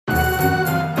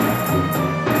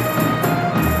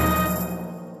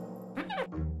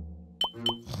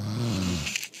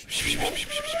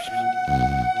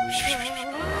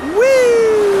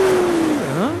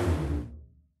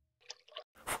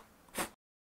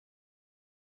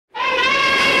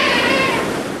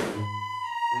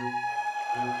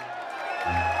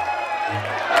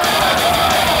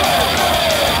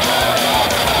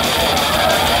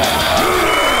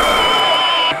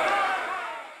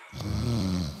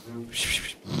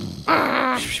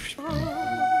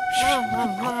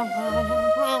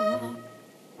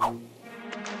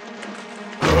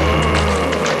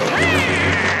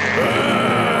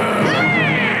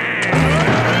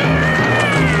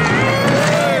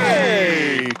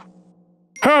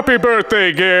Happy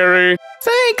birthday, Gary.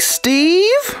 Thanks,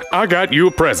 Steve. I got you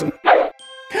a present.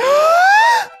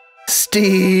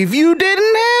 Steve, you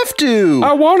didn't have to.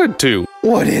 I wanted to.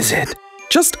 What is it?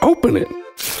 Just open it.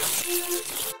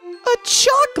 A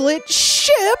chocolate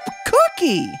ship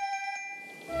cookie.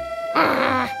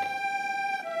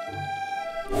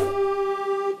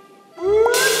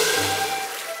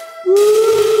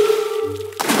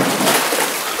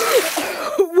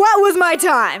 What was my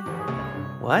time?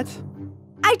 What?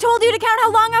 I told you to count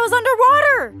how long I was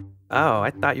underwater. Oh, I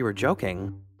thought you were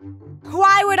joking.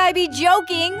 Why would I be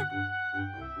joking?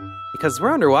 Because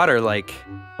we're underwater, like,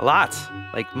 a lot.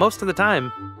 Like, most of the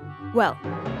time. Well,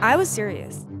 I was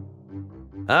serious.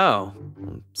 Oh,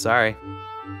 sorry.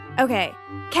 Okay,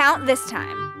 count this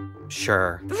time.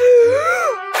 Sure.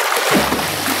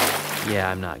 Yeah,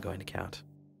 I'm not going to count.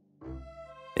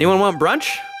 Anyone want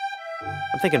brunch?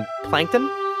 I'm thinking plankton.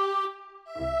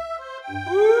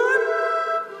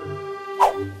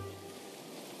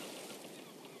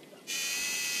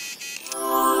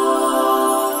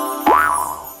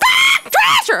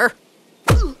 Treasure!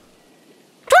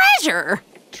 Treasure!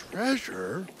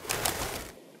 Treasure?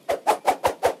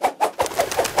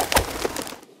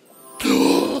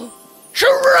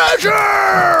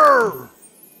 Treasure!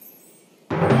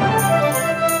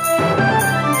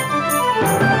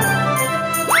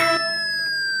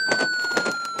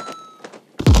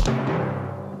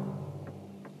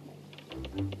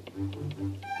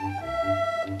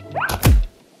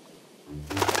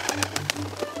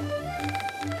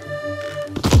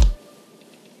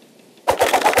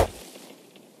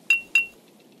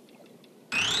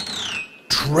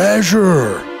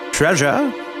 Treasure!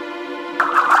 Treasure?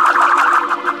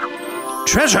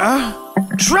 Treasure?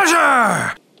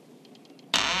 Treasure!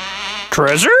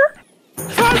 Treasure?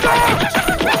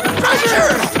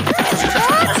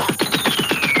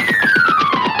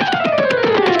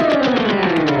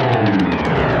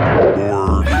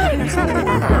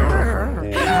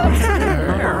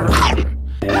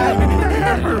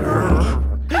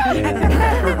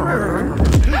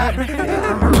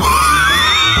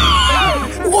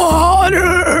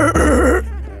 Water!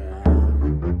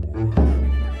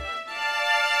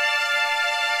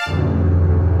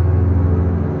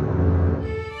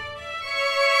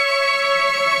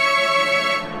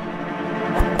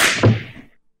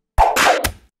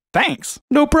 Thanks.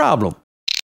 No problem.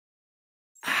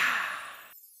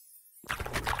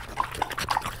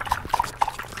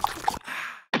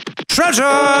 Treasure!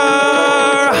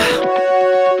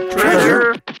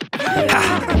 Treasure?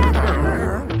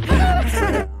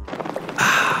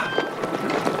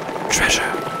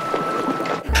 Treasure.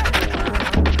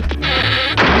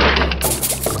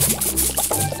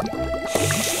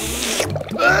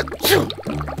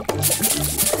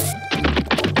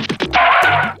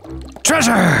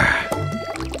 Treasure!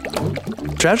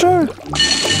 Treasure?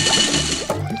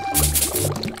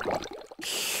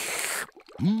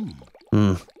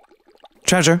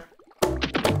 Treasure.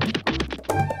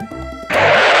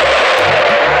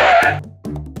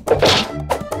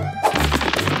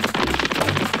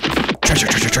 Treasure,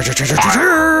 treasure, treasure, treasure,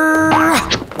 treasure!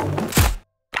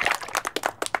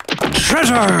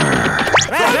 Treasure!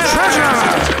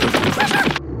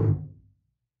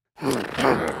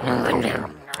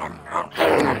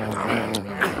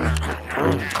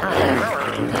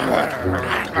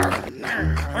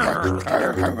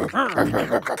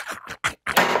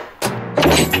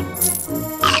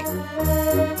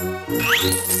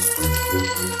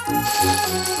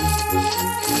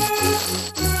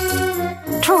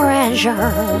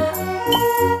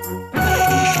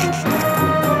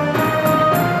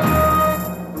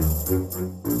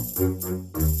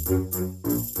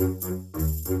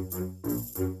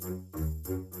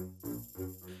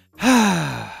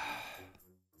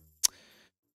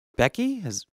 Becky?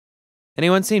 Has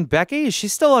anyone seen Becky? Is she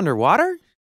still underwater?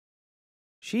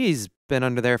 She's been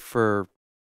under there for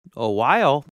a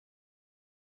while.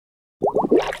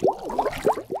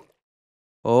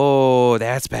 Oh,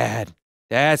 that's bad.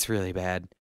 That's really bad.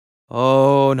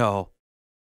 Oh, no.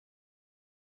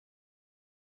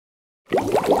 Did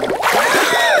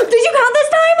you count this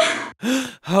time?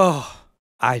 Oh,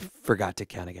 I forgot to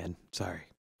count again. Sorry.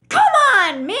 Come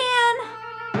on, man!